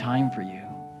making time for you.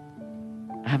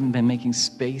 I haven't been making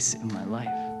space in my life.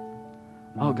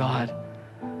 Oh God,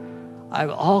 I'm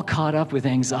all caught up with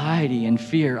anxiety and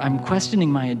fear. I'm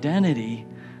questioning my identity,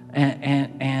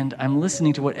 and I'm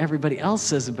listening to what everybody else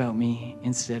says about me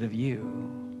instead of you.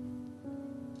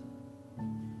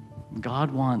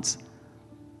 God wants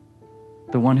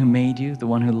the one who made you, the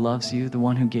one who loves you, the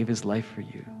one who gave His life for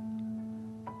you,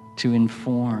 to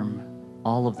inform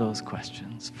all of those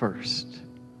questions first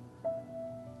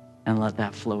and let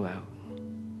that flow out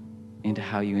into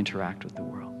how you interact with the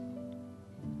world.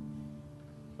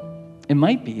 It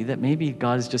might be that maybe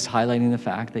God is just highlighting the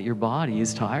fact that your body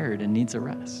is tired and needs a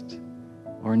rest,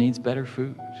 or needs better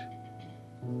food,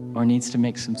 or needs to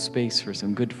make some space for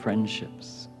some good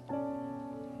friendships.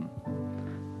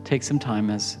 Take some time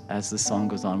as the song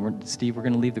goes on. Steve, we're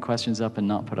going to leave the questions up and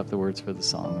not put up the words for the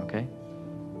song, okay?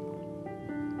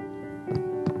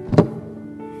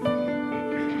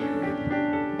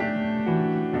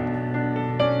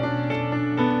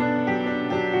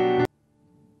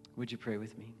 Would you pray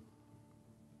with me?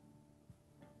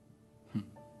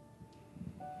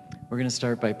 We're going to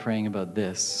start by praying about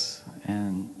this,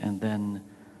 and then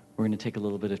we're going to take a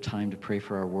little bit of time to pray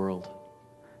for our world,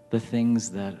 the things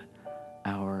that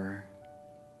our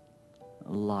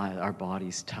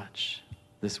bodies touch,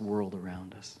 this world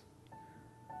around us.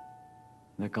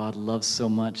 That God loves so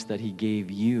much that He gave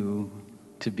you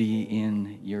to be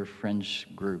in your friends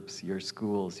groups, your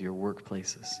schools, your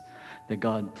workplaces. That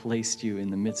God placed you in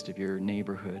the midst of your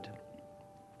neighborhood.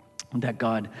 That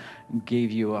God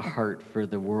gave you a heart for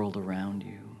the world around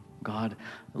you. God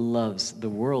loves the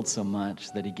world so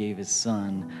much that He gave His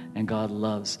Son, and God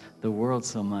loves the world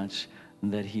so much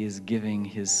that He is giving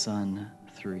His Son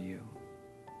through you.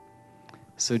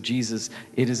 So Jesus,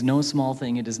 it is no small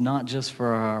thing. It is not just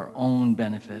for our own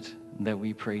benefit that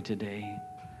we pray today,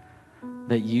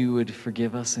 that you would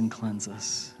forgive us and cleanse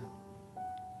us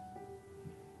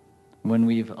when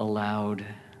we've allowed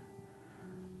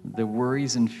the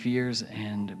worries and fears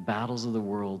and battles of the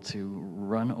world to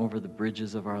run over the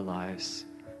bridges of our lives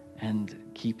and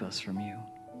keep us from you.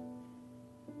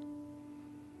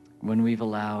 When we've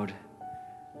allowed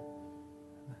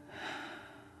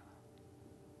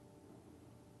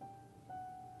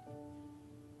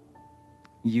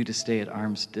you to stay at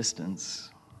arm's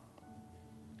distance,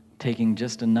 taking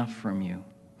just enough from you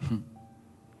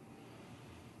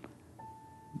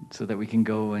so that we can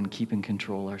go and keep and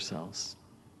control ourselves.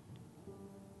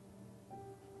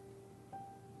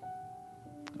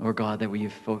 Or God, that we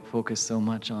focus so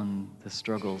much on the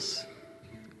struggles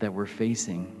that we're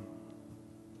facing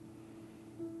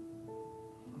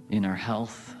in our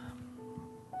health,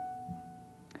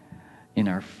 in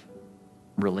our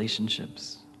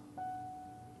relationships,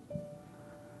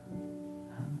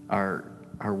 our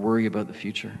worry about the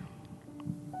future,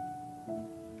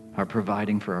 our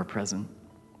providing for our present.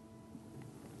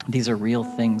 These are real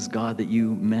things, God, that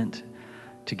you meant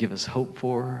to give us hope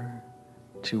for,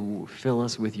 to fill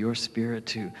us with your Spirit,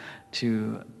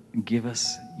 to give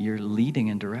us your leading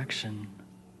and direction.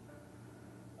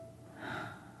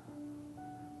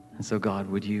 And so, God,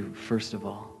 would you, first of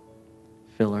all,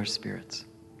 Fill our spirits.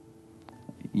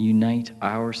 Unite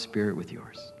our spirit with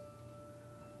yours.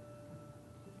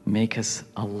 Make us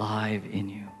alive in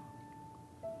you.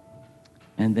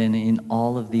 And then in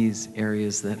all of these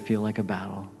areas that feel like a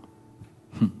battle,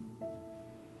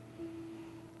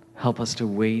 help us to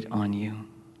wait on you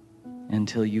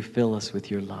until you fill us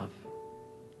with your love.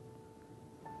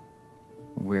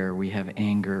 Where we have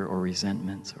anger or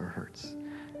resentments or hurts.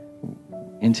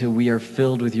 Until we are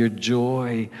filled with your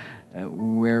joy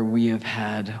where we have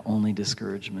had only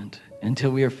discouragement.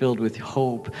 Until we are filled with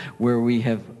hope where we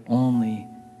have only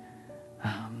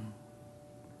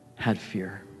had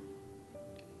fear.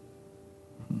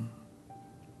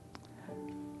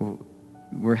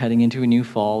 We're heading into a new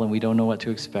fall, and we don't know what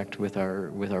to expect with our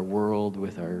world,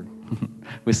 with our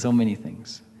with so many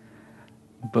things.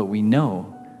 But we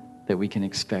know that we can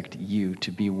expect you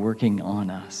to be working on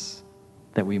us,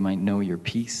 that we might know your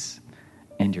peace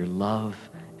and your love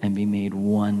and be made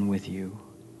one with you,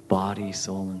 body,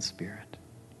 soul, and spirit.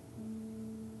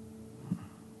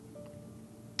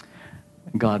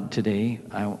 God, today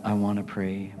I want to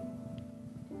pray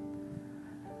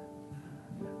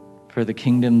for the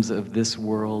kingdoms of this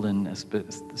world, and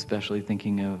especially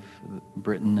thinking of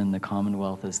Britain and the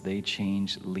Commonwealth as they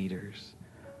change leaders.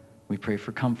 We pray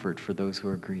for comfort for those who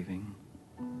are grieving.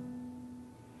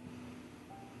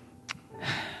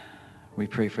 We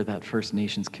pray for that First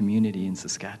Nations community in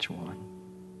Saskatchewan,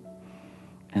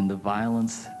 and the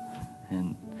violence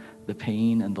and the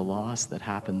pain and the loss that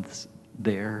happens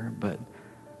there, but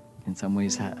in some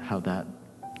ways how that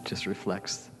just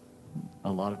reflects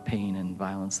a lot of pain and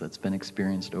violence that's been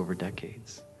experienced over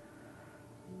decades.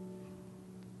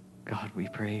 God, we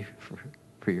pray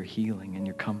for your healing and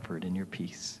your comfort and your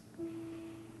peace.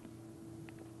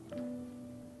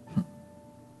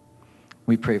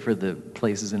 We pray for the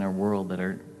places in our world that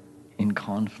are in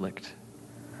conflict.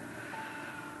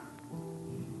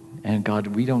 And God,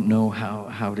 we don't know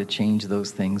how to change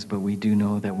those things, but we do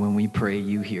know that when we pray,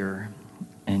 you hear,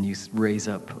 and you raise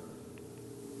up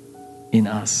in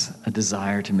us a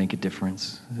desire to make a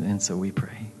difference. And so we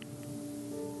pray.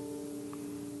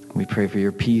 We pray for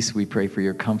your peace. We pray for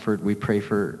your comfort. We pray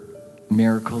for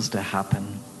miracles to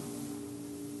happen.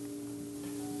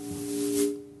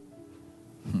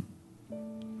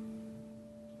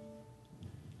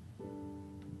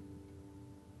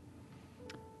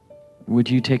 Would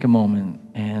you take a moment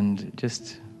and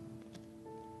just,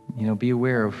 be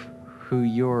aware of who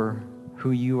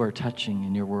you are touching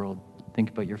in your world. Think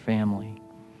about your family.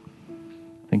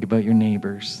 Think about your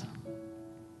neighbors.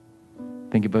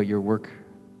 Think about your work,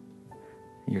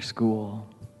 your school.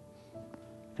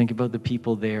 Think about the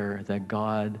people there that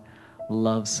God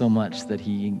loves so much that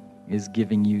he is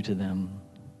giving you to them.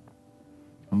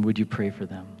 And would you pray for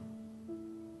them?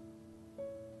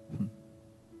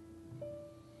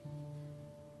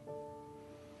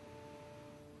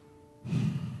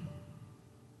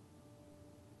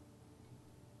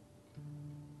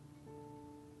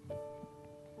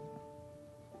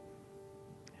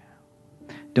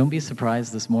 Don't be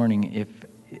surprised this morning if,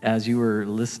 as you were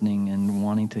listening and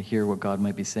wanting to hear what God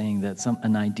might be saying, that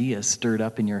an idea stirred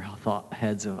up in your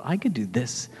heads of, I could do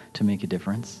this to make a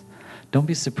difference. Don't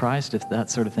be surprised if that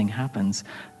sort of thing happens.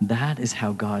 That is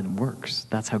how God works.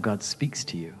 That's how God speaks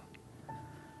to you.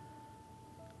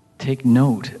 Take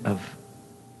note of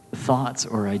thoughts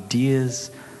or ideas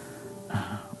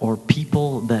or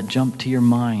people that jump to your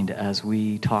mind as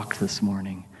we talk this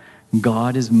morning.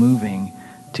 God is moving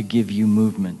to give you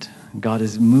movement. God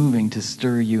is moving to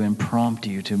stir you and prompt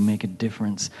you to make a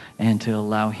difference and to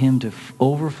allow him to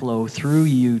overflow through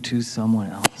you to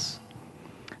someone else.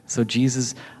 So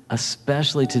Jesus,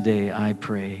 especially today, I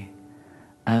pray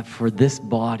for this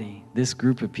body, this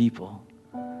group of people,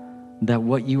 that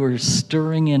what you are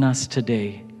stirring in us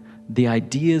today, the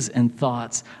ideas and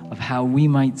thoughts of how we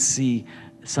might see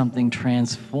something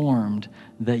transformed,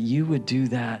 that you would do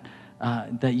that,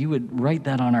 that you would write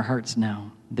that on our hearts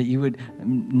now, that you would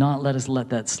not let us let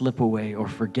that slip away or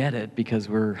forget it because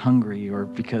we're hungry or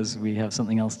because we have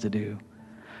something else to do.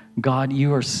 God,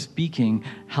 you are speaking.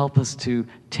 Help us to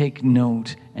take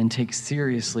note and take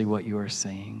seriously what you are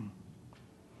saying.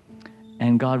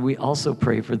 And God, we also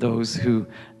pray for those who,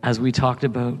 as we talked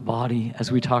about body,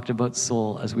 as we talked about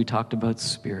soul, as we talked about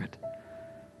spirit,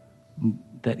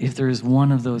 that if there is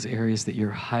one of those areas that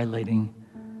you're highlighting,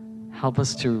 help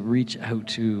us to reach out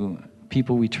to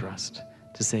people we trust,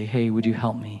 to say, hey, would you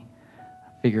help me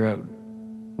figure out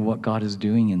what God is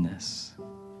doing in this?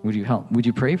 Would you help? Would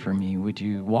you pray for me? Would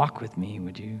you walk with me?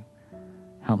 Would you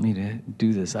help me to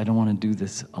do this? I don't want to do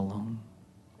this alone.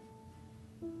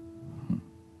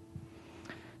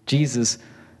 Jesus,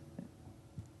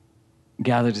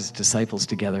 gathered his disciples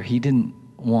together, he didn't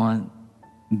want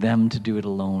them to do it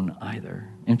alone either.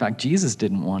 In fact, Jesus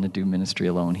didn't want to do ministry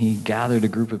alone. He gathered a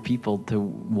group of people to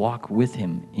walk with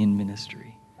him in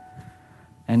ministry.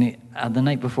 And the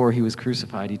night before he was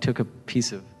crucified, he took a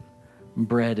piece of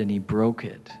bread and he broke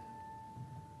it.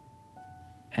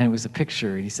 And it was a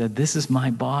picture. He said, "This is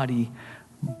my body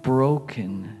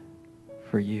broken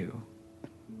for you."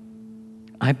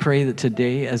 I pray that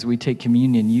today, as we take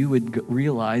communion, you would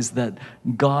realize that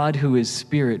God, who is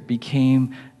spirit,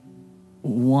 became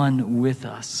one with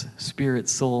us, spirit,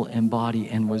 soul, and body,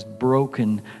 and was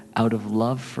broken out of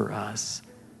love for us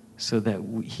so that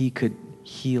he could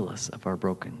heal us of our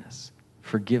brokenness,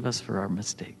 forgive us for our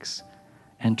mistakes,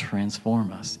 and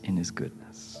transform us in his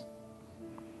goodness.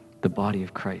 The body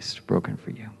of Christ broken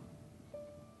for you.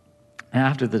 And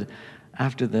after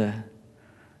the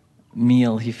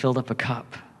meal, he filled up a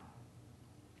cup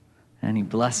and he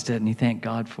blessed it and he thanked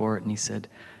God for it and he said,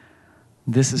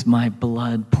 "This is my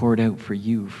blood poured out for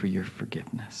you for your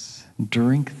forgiveness.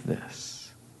 Drink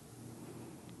this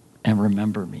and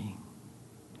remember me."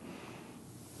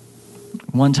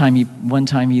 One time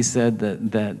he said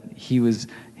that he was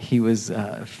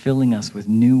filling us with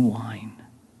new wine,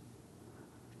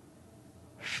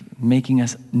 making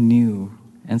us new.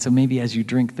 And so maybe as you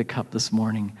drink the cup this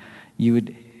morning, you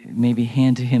would maybe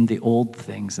hand to him the old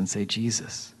things and say,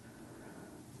 "Jesus,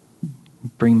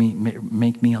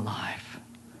 make me alive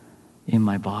in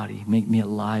my body, make me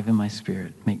alive in my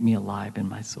spirit, make me alive in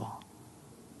my soul."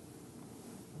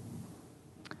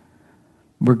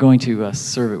 We're going to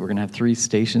serve it. We're going to have 3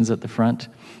 stations at the front.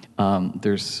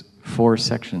 There's 4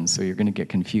 sections, so you're going to get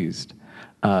confused.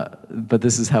 But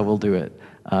this is how we'll do it.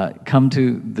 Come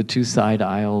to the 2 side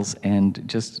aisles, and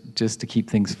just to keep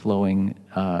things flowing,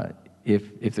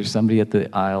 if there's somebody at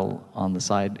the aisle on the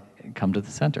side, come to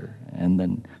the center. And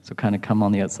then, so kind of come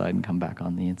on the outside and come back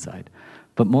on the inside.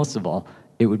 But most of all,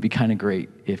 it would be kind of great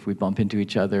if we bump into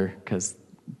each other, because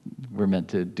we're meant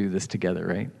to do this together,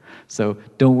 right? So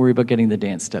don't worry about getting the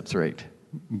dance steps right.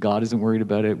 God isn't worried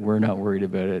about it. We're not worried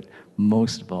about it.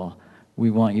 Most of all,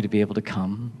 we want you to be able to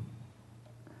come,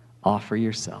 offer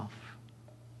yourself,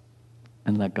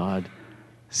 and let God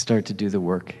start to do the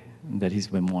work that he's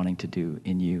been wanting to do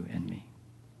in you and me.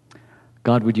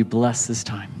 God, would you bless this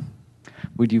time?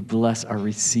 Would you bless our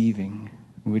receiving?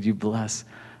 Would you bless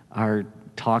our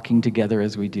talking together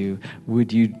as we do?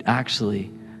 Would you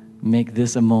actually make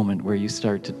this a moment where you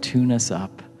start to tune us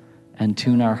up and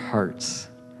tune our hearts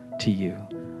to you,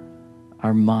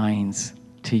 our minds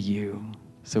to you,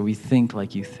 so we think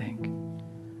like you think,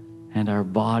 and our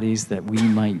bodies that we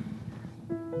might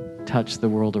touch the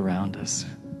world around us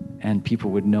and people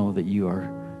would know that you are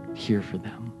here for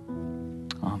them.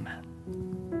 Amen.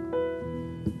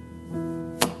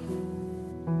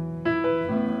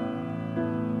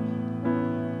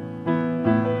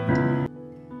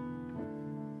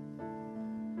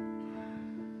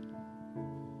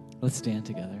 Let's stand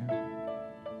together.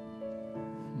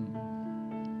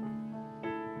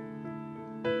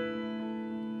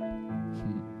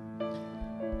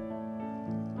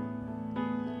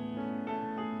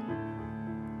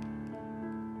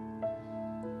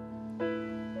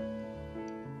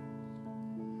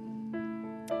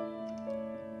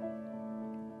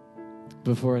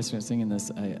 Before I start singing this,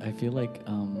 I feel like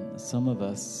some of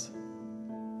us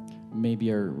maybe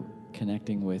are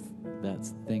connecting with that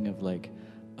thing of like,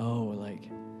 oh, like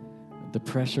the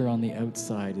pressure on the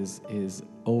outside is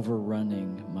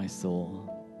overrunning my soul.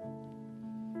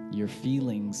 Your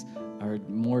feelings are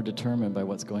more determined by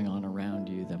what's going on around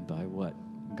you than by what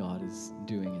God is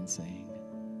doing and saying.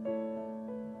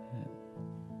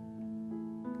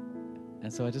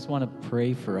 And so I just want to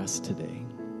pray for us today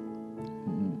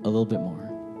a little bit more.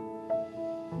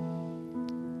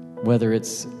 Whether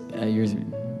it's you're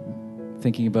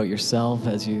thinking about yourself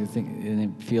as you think and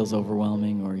it feels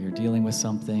overwhelming, or you're dealing with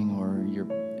something, or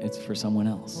it's for someone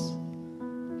else.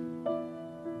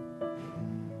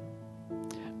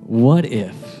 What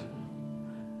if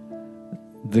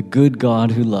the good God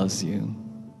who loves you,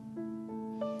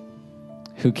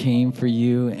 who came for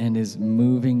you and is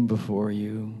moving before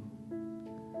you,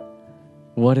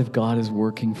 what if God is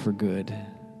working for good?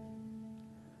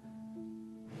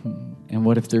 And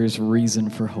what if there is reason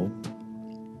for hope?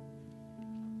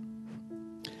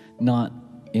 Not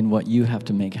in what you have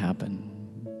to make happen,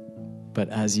 but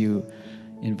as you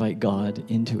invite God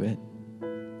into it,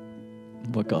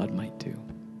 what God might do.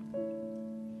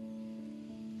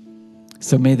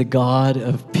 So may the God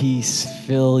of peace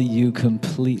fill you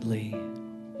completely,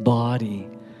 body,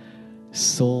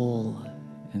 soul,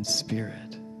 and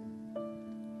spirit,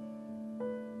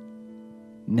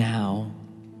 now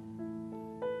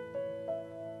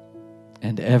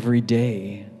and every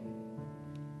day.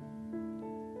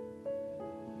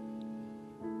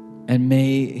 And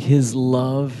may his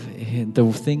love,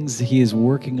 the things he is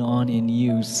working on in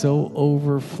you, so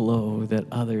overflow that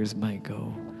others might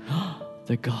go,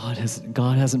 that God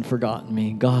hasn't forgotten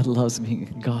me. God loves me.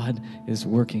 God is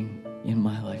working in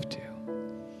my life too.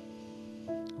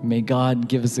 May God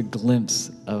give us a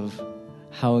glimpse of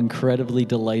how incredibly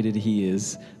delighted he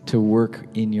is to work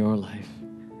in your life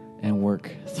and work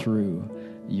through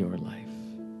your life.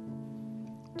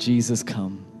 Jesus,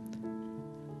 come.